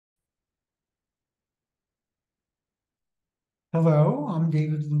Hello, I'm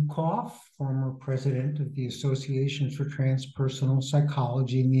David Lukoff, former president of the Association for Transpersonal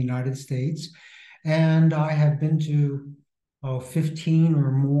Psychology in the United States. And I have been to 15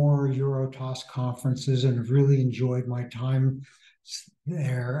 or more Eurotas conferences and have really enjoyed my time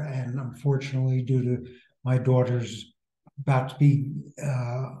there. And unfortunately, due to my daughter's about to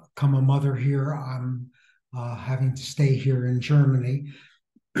become a mother here, I'm having to stay here in Germany.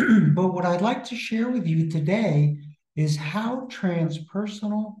 But what I'd like to share with you today is how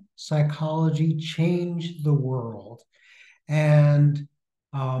transpersonal psychology changed the world. And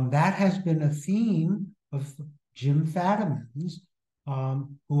that has been a theme of Jim Fadiman's,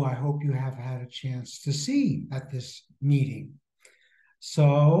 who I hope you have had a chance to see at this meeting.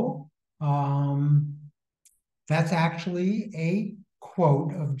 So that's actually a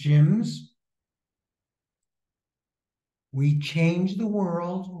quote of Jim's. We changed the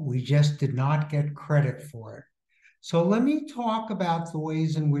world, we just did not get credit for it. So let me talk about the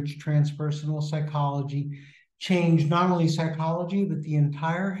ways in which transpersonal psychology changed not only psychology, but the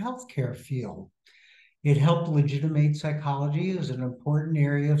entire healthcare field. It helped legitimate psychology as an important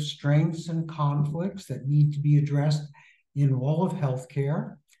area of strengths and conflicts that need to be addressed in all of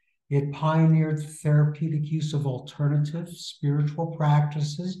healthcare. It pioneered the therapeutic use of alternative spiritual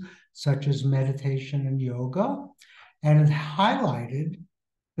practices such as meditation and yoga, and it highlighted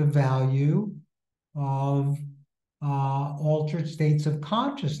the value of altered states of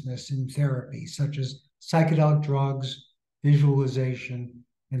consciousness in therapy, such as psychedelic drugs, visualization,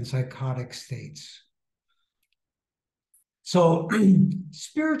 and psychotic states. So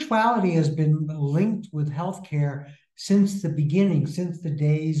spirituality has been linked with healthcare since the beginning, since the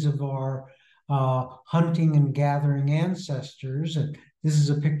days of our hunting and gathering ancestors. And this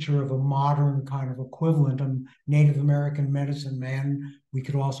is a picture of a modern kind of equivalent, a Native American medicine man we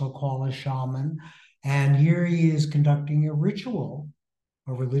could also call a shaman. And here he is conducting a ritual,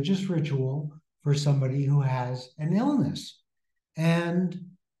 a religious ritual for somebody who has an illness. And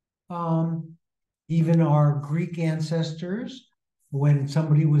even our Greek ancestors, when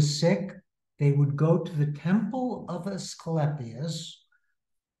somebody was sick, they would go to the temple of Asclepius.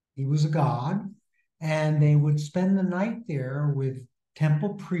 He was a god, and they would spend the night there with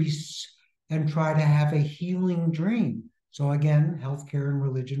temple priests and try to have a healing dream. So again, healthcare and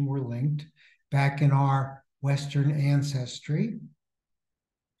religion were linked back in our Western ancestry.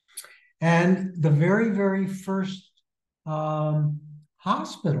 And the very, very first hospitals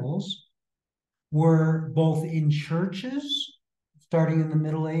were both in churches, starting in the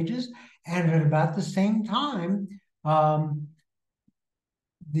Middle Ages, and at about the same time,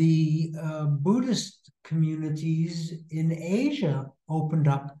 the Buddhist communities in Asia opened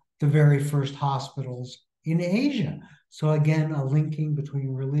up the very first hospitals in Asia. So again, a linking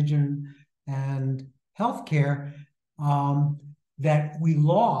between religion and healthcare that we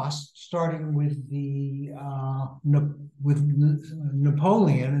lost, starting with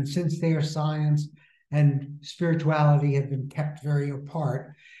Napoleon, and since their science and spirituality have been kept very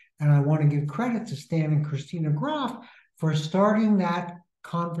apart. And I want to give credit to Stan and Christina Groff for starting that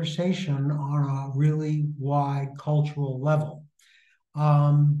conversation on a really wide cultural level.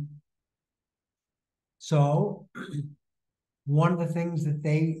 So one of the things that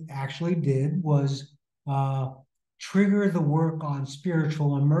they actually did was trigger the work on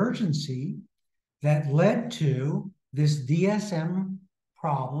spiritual emergency that led to this DSM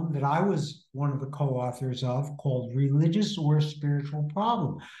problem that I was one of the co-authors of, called Religious or Spiritual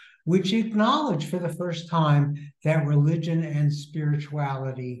Problem, which acknowledged for the first time that religion and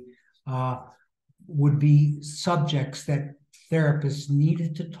spirituality would be subjects that therapists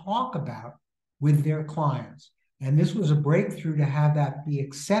needed to talk about with their clients. And this was a breakthrough to have that be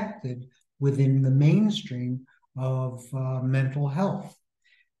accepted within the mainstream of mental health.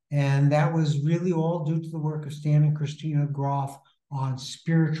 And that was really all due to the work of Stan and Christina Groff on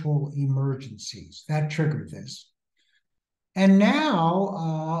spiritual emergencies. That triggered this. And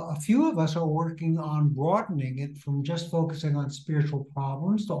now a few of us are working on broadening it from just focusing on spiritual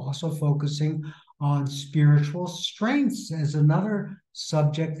problems to also focusing on spiritual strengths as another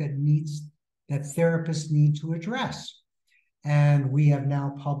subject that therapists need to address. And we have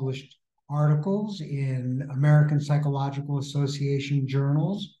now published articles in American Psychological Association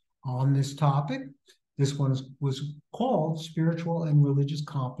journals on this topic. This one was called Spiritual and Religious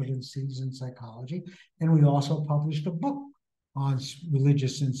Competencies in Psychology. And we also published a book on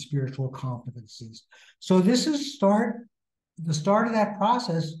religious and spiritual competencies. So this is the start of that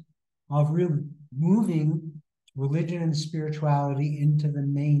process of really moving religion and spirituality into the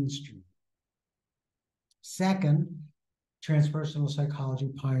mainstream. Second, transpersonal psychology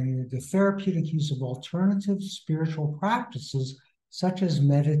pioneered the therapeutic use of alternative spiritual practices such as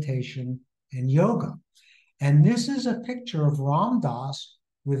meditation and yoga. And this is a picture of Ram Dass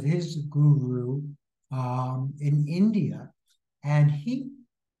with his guru in India. And he,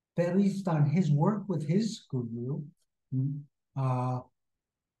 based on his work with his guru, the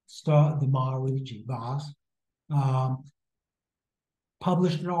Maharishi Vas,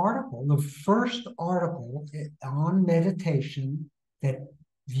 published an article, the first article on meditation that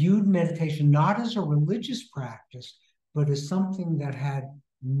viewed meditation not as a religious practice, but as something that had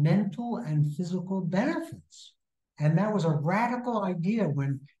mental and physical benefits. And that was a radical idea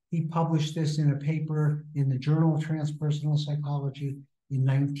when he published this in a paper in the Journal of Transpersonal Psychology in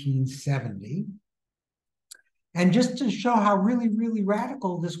 1970. And just to show how really, really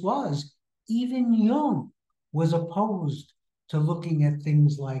radical this was, even Jung was opposed to looking at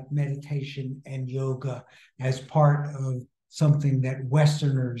things like meditation and yoga as part of something that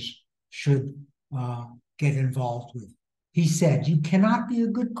Westerners should get involved with. He said, "You cannot be a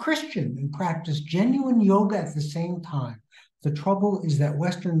good Christian and practice genuine yoga at the same time. The trouble is that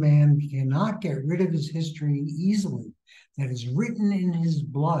Western man cannot get rid of his history easily. That is written in his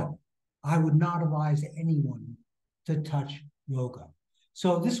blood. I would not advise anyone to touch yoga."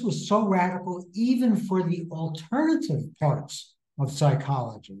 So this was so radical, even for the alternative parts of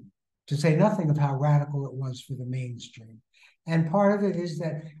psychology, to say nothing of how radical it was for the mainstream. And part of it is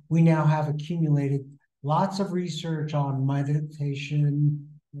that we now have accumulated lots of research on meditation,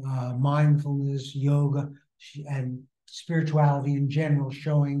 mindfulness, yoga, and spirituality in general,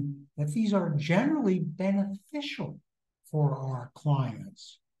 showing that these are generally beneficial for our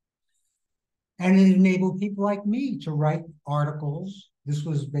clients. And it enabled people like me to write articles. This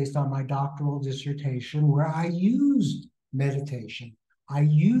was based on my doctoral dissertation, where I used meditation. I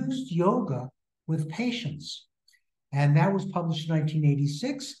used yoga with patients. And that was published in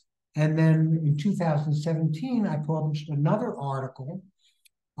 1986. And then in 2017, I published another article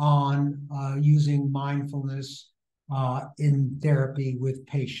on using mindfulness in therapy with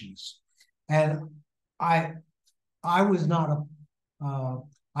patients. And I was not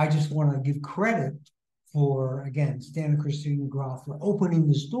I just want to give credit for, again, Stan and Christine McGraw for opening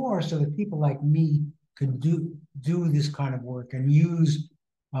this door so that people like me could do this kind of work and use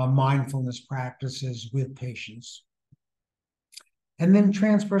mindfulness practices with patients. And then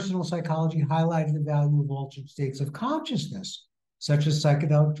transpersonal psychology highlighted the value of altered states of consciousness, such as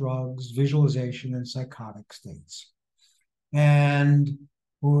psychedelic drugs, visualization, and psychotic states. And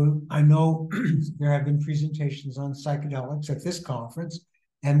I know there have been presentations on psychedelics at this conference,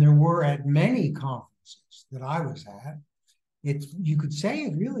 and there were at many conferences that I was at. You could say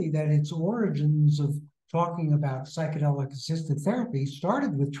really that its origins of talking about psychedelic-assisted therapy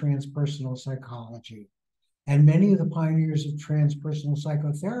started with transpersonal psychology. And many of the pioneers of transpersonal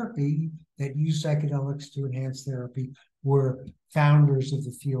psychotherapy that use psychedelics to enhance therapy were founders of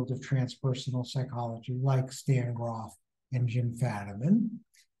the field of transpersonal psychology, like Stan Grof and Jim Fadiman.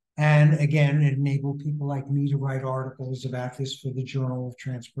 And again, it enabled people like me to write articles about this for the Journal of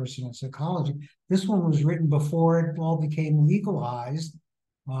Transpersonal Psychology. This one was written before it all became legalized.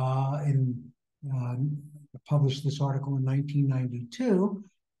 Published this article in 1992.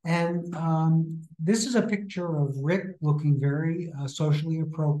 And this is a picture of Rick looking very socially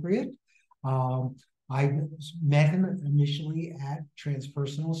appropriate. I met him initially at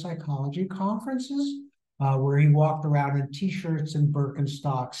transpersonal psychology conferences, where he walked around in t-shirts and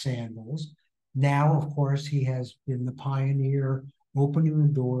Birkenstock sandals. Now, of course, he has been the pioneer opening the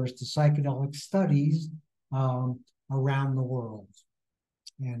doors to psychedelic studies around the world.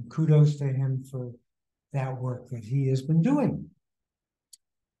 And kudos to him for that work that he has been doing.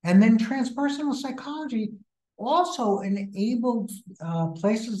 And then transpersonal psychology also enabled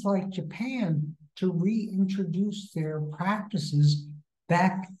places like Japan to reintroduce their practices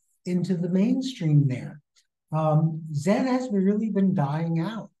back into the mainstream there. Zen has really been dying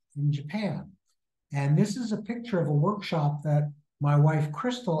out in Japan. And this is a picture of a workshop that my wife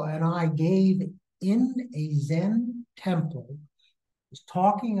Crystal and I gave in a Zen temple,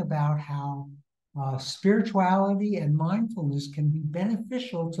 talking about how spirituality and mindfulness can be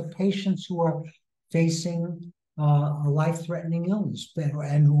beneficial to patients who are facing a life-threatening illness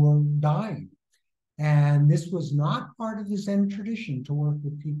and who are dying. And this was not part of the Zen tradition to work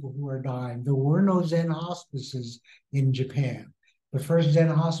with people who are dying. There were no Zen hospices in Japan. The first Zen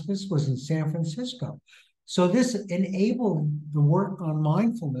hospice was in San Francisco. So this enabled the work on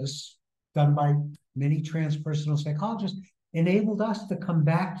mindfulness done by many transpersonal psychologists, enabled us to come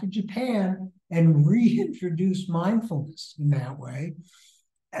back to Japan and reintroduce mindfulness in that way.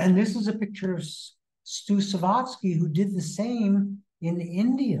 And this is a picture of Stu Savatsky, who did the same in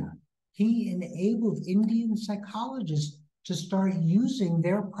India. He enabled Indian psychologists to start using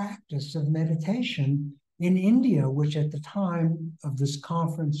their practice of meditation in India, which at the time of this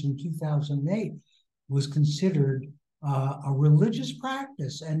conference in 2008 was considered a religious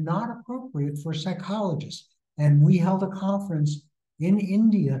practice and not appropriate for psychologists. And we held a conference in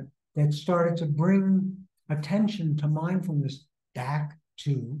India that started to bring attention to mindfulness back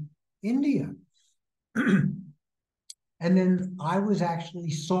to India. And then I was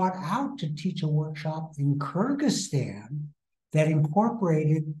actually sought out to teach a workshop in Kyrgyzstan that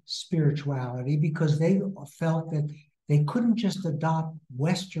incorporated spirituality because they felt that they couldn't just adopt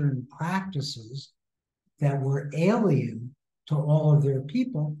Western practices that were alien to all of their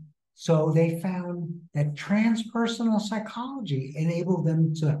people. So they found that transpersonal psychology enabled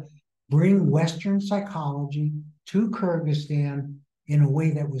them to bring Western psychology to Kyrgyzstan in a way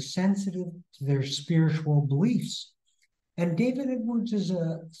that was sensitive to their spiritual beliefs. And David Edwards is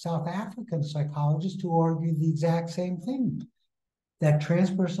a South African psychologist who argued the exact same thing, that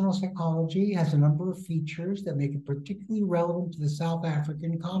transpersonal psychology has a number of features that make it particularly relevant to the South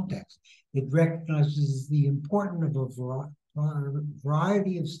African context. It recognizes the importance of a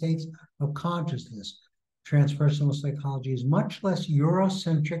variety of states of consciousness. Transpersonal psychology is much less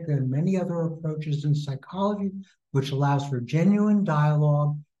Eurocentric than many other approaches in psychology, which allows for genuine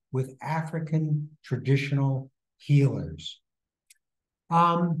dialogue with African traditional healers.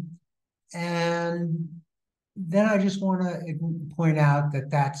 And then I just want to point out that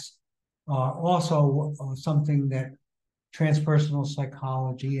that's also something that transpersonal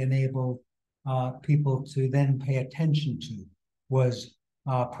psychology enabled people to then pay attention to, was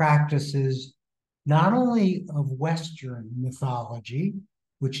practices not only of Western mythology,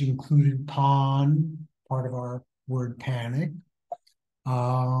 which included Pan, part of our word panic,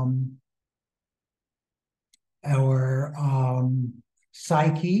 or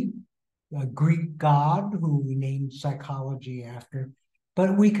Psyche, a Greek god who we named psychology after.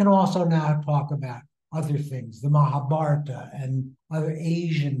 But we can also now talk about other things, the Mahabharata and other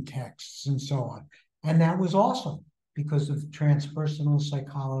Asian texts and so on. And that was also because of transpersonal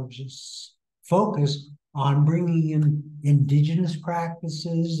psychologists' focus on bringing in indigenous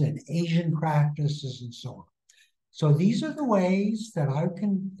practices and Asian practices and so on. So these are the ways that I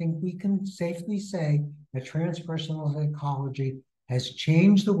think we can safely say that transpersonal psychology has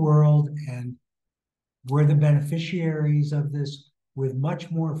changed the world, and we're the beneficiaries of this with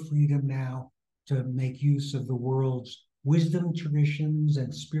much more freedom now to make use of the world's wisdom traditions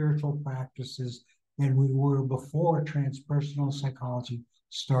and spiritual practices than we were before transpersonal psychology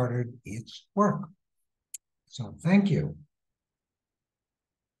started its work. So thank you.